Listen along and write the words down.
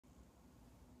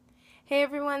Hey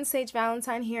everyone,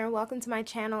 SageValentine here. Welcome to my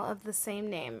channel of the same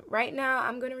name. Right now,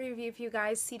 I'm going to review for you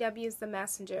guys CW's The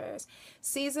Messengers,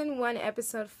 Season 1,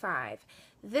 Episode 5.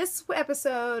 This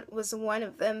episode was one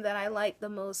of them that I liked the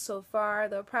most so far.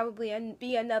 There'll probably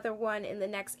be another one in the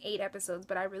next 8 episodes,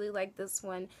 but I really like this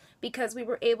one because we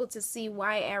were able to see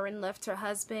why Erin left her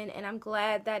husband, and I'm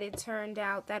glad that it turned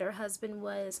out that her husband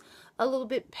was a little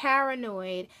bit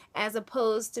paranoid as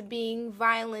opposed to being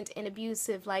violent and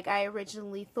abusive like I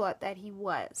originally thought that he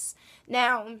was.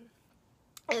 Now,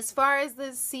 as far as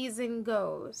this season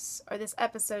goes, or this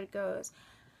episode goes,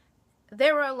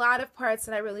 there were a lot of parts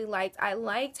that I really liked. I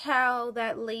liked how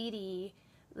that lady,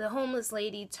 the homeless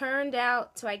lady, turned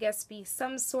out to, I guess, be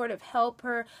some sort of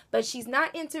helper, but she's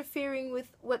not interfering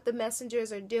with what the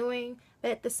messengers are doing, but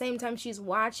at the same time she's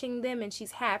watching them and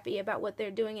she's happy about what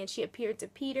they're doing, and she appeared to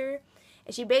Peter,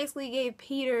 and she basically gave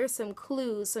Peter some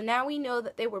clues. So now we know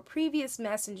that there were previous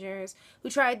messengers who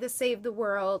tried to save the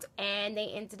world and they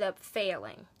ended up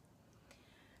failing.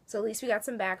 So at least we got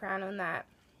some background on that.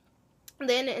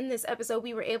 Then in this episode,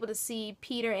 we were able to see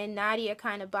Peter and Nadia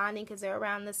kind of bonding because they're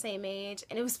around the same age.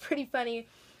 And it was pretty funny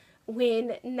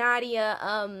when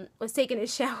Nadia was taking a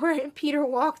shower and Peter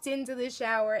walked into the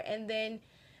shower, and then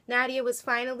Nadia was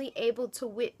finally able to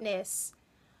witness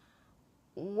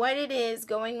what it is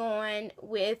going on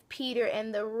with Peter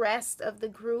and the rest of the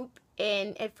group.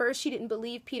 And at first she didn't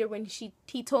believe Peter when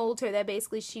he told her that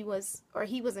basically he was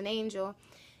an angel.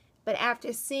 But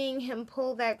after seeing him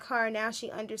pull that car, now she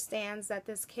understands that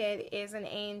this kid is an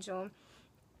angel.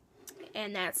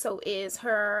 And that so is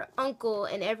her uncle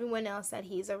and everyone else that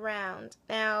he's around.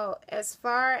 Now, as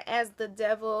far as the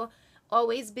devil,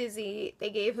 always busy, they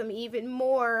gave him even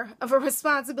more of a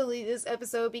responsibility this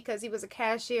episode because he was a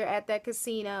cashier at that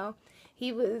casino.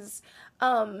 He was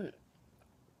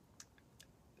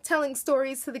telling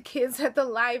stories to the kids at the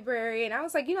library, and I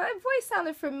was like, you know, that voice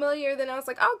sounded familiar. Then I was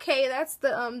like, okay, that's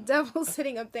the devil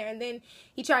sitting up there. And then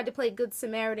he tried to play Good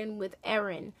Samaritan with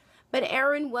Erin, but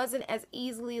Erin wasn't as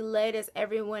easily led as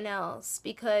everyone else,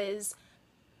 because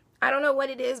I don't know what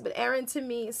it is, but Erin to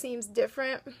me seems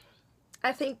different.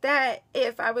 I think that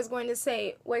if I was going to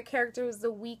say what character was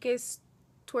the weakest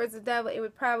towards the devil, it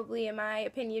would probably, in my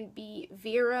opinion, be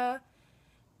Vera,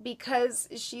 because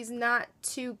she's not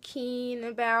too keen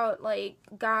about, like,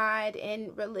 God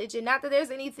and religion. Not that there's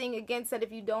anything against that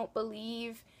if you don't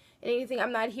believe in anything.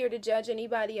 I'm not here to judge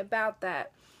anybody about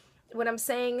that. What I'm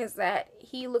saying is that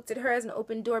he looked at her as an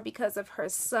open door because of her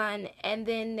son. And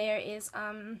then there is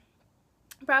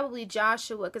probably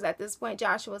Joshua, because at this point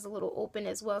Joshua's a little open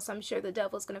as well, so I'm sure the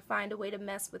devil's going to find a way to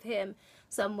mess with him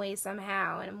some way,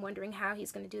 somehow, and I'm wondering how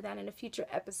he's going to do that in a future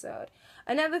episode.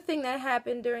 Another thing that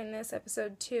happened during this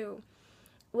episode too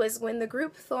was when the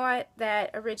group thought that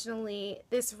originally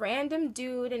this random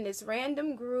dude in this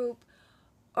random group,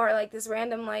 or like this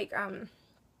random, like,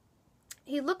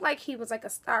 he looked like he was like a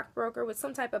stockbroker with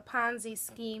some type of Ponzi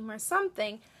scheme or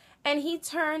something, and he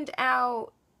turned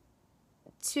out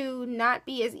to not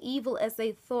be as evil as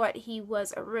they thought he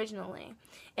was originally.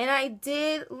 And I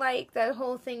did like that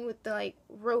whole thing with the, like,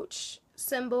 roach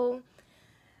symbol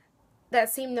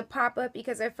that seemed to pop up,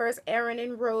 because at first Erin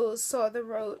and Rose saw the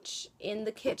roach in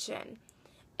the kitchen,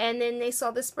 and then they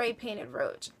saw the spray painted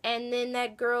roach, and then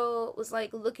that girl was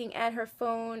like looking at her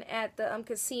phone at the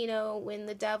casino when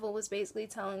the devil was basically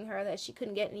telling her that she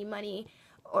couldn't get any money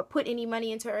or put any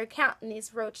money into her account, and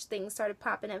these roach things started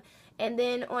popping up. And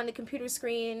then on the computer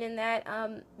screen in that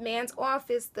man's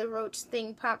office, the roach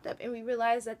thing popped up, and we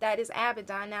realized that that is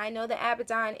Abaddon. Now, I know that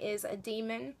Abaddon is a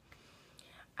demon.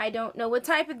 I don't know what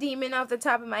type of demon off the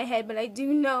top of my head, but I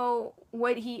do know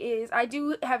what he is. I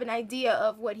do have an idea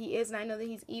of what he is, and I know that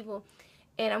he's evil.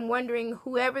 And I'm wondering,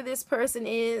 whoever this person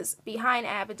is behind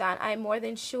Abaddon, I'm more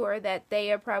than sure that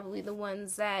they are probably the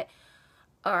ones that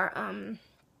are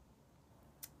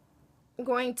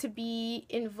going to be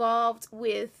involved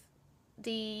with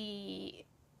the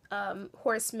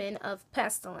horsemen of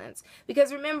pestilence.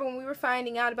 Because remember, when we were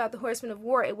finding out about the horsemen of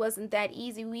war, it wasn't that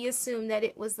easy. We assumed that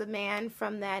it was the man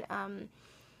from that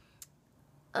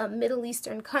Middle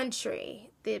Eastern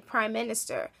country, the prime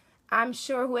minister. I'm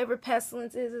sure whoever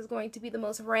pestilence is going to be the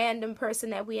most random person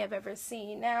that we have ever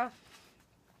seen. Now,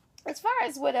 as far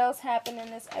as what else happened in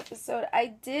this episode,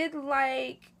 I did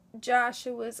like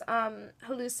Joshua's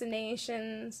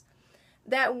hallucinations.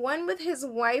 That one with his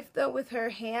wife, though, with her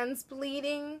hands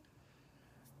bleeding,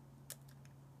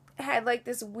 had like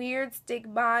this weird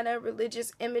stigmata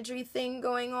religious imagery thing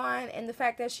going on, and the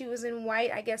fact that she was in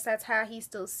white, I guess that's how he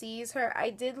still sees her.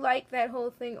 I did like that whole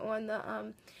thing on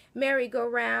the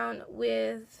merry-go-round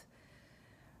with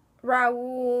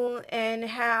Raul and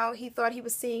how he thought he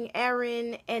was seeing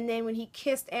Erin, and then when he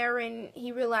kissed Erin,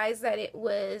 he realized that it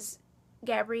was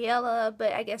Gabriella,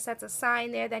 but I guess that's a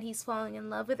sign there that he's falling in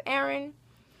love with Erin,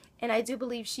 and I do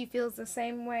believe she feels the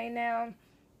same way now.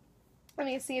 Let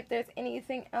me see if there's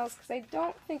anything else, because I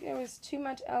don't think there was too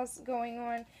much else going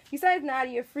on besides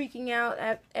Nadia freaking out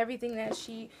at everything that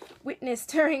she witnessed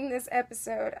during this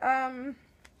episode.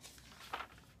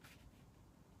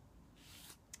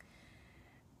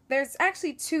 There's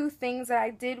actually two things that I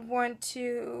did want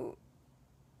to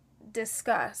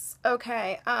discuss.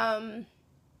 Okay,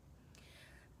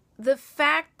 the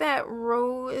fact that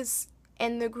Rose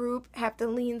and the group have to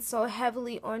lean so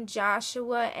heavily on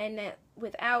Joshua, and that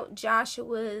without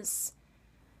Joshua's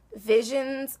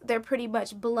visions, they're pretty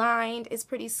much blind, is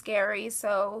pretty scary.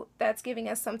 So that's giving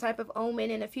us some type of omen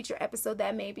in a future episode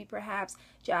that maybe perhaps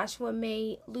Joshua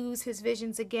may lose his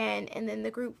visions again, and then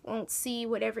the group won't see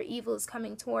whatever evil is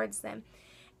coming towards them.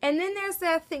 And then there's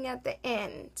that thing at the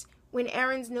end when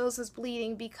Erin's nose was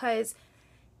bleeding, because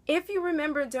if you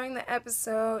remember during the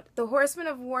episode, the Horseman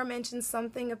of War mentioned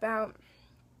something about,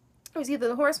 it was either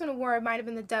the Horseman of War, or it might have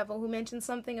been the devil, who mentioned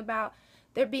something about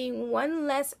there being one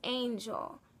less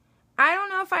angel. I don't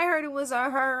know if I heard it was a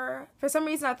her. For some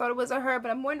reason I thought it was a her,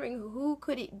 but I'm wondering who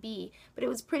could it be. But it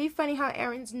was pretty funny how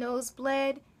Erin's nose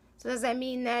bled. So does that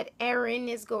mean that Erin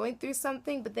is going through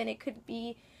something? But then it could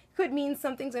mean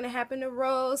something's going to happen to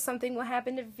Rose, something will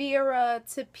happen to Vera,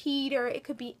 to Peter. It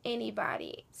could be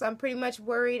anybody. So I'm pretty much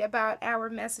worried about our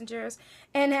messengers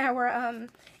and our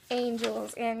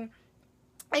angels. And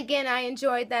again, I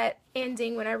enjoyed that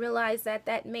ending when I realized that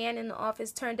that man in the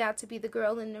office turned out to be the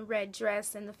girl in the red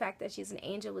dress, and the fact that she's an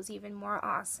angel was even more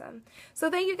awesome. So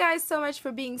thank you guys so much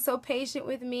for being so patient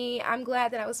with me. I'm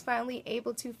glad that I was finally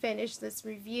able to finish this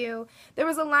review. There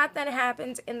was a lot that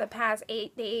happened in the past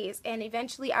 8 days, and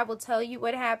eventually I will tell you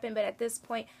what happened, but at this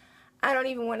point, I don't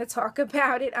even want to talk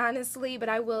about it, honestly, but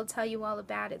I will tell you all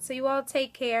about it. So you all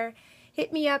take care.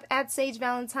 Hit me up at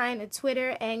SageValentine at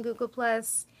Twitter and Google+.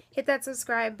 Hit that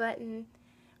subscribe button.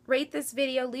 Rate this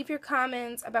video. Leave your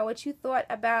comments about what you thought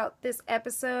about this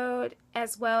episode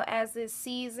as well as this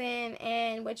season,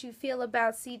 and what you feel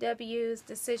about CW's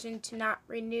decision to not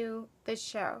renew the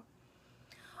show.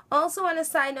 Also, on a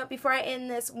side note, before I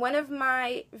end this, one of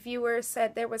my viewers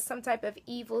said there was some type of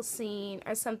evil scene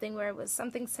or something where it was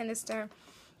something sinister,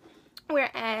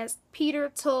 whereas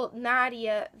Peter told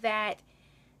Nadia that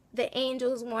the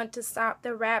angels want to stop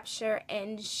the rapture,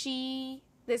 and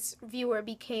this viewer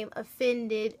became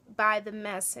offended by the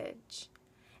message.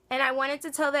 And I wanted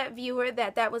to tell that viewer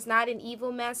that that was not an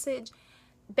evil message.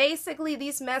 Basically,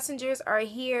 these messengers are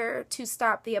here to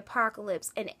stop the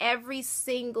apocalypse, and every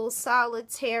single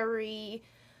solitary,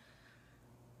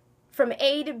 from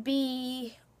A to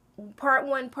B, part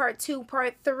 1, part 2,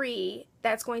 part 3,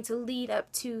 that's going to lead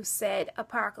up to said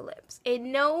apocalypse.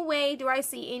 In no way do I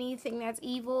see anything that's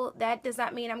evil. That does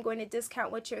not mean I'm going to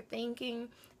discount what you're thinking,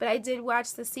 but I did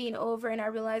watch the scene over and I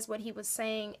realized what he was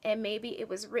saying, and maybe it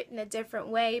was written a different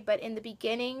way, but in the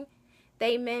beginning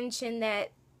they mentioned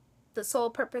that the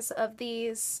sole purpose of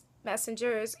these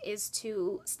messengers is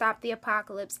to stop the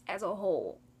apocalypse as a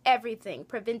whole. Everything.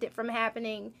 Prevent it from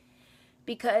happening.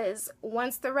 Because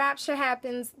once the rapture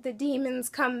happens, the demons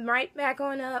come right back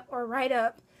on up, or right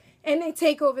up, and they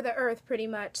take over the earth pretty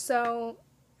much. So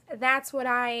that's what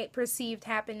I perceived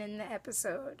happened in the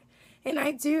episode. And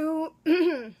I do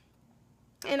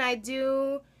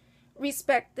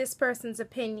respect this person's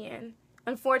opinion.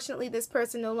 Unfortunately, this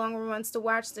person no longer wants to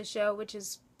watch the show, which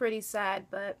is pretty sad,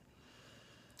 but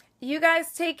you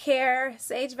guys take care.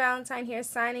 SageValentine here,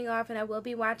 signing off, and I will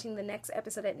be watching the next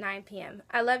episode at 9 p.m.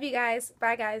 I love you guys.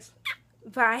 Bye, guys.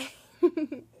 Bye.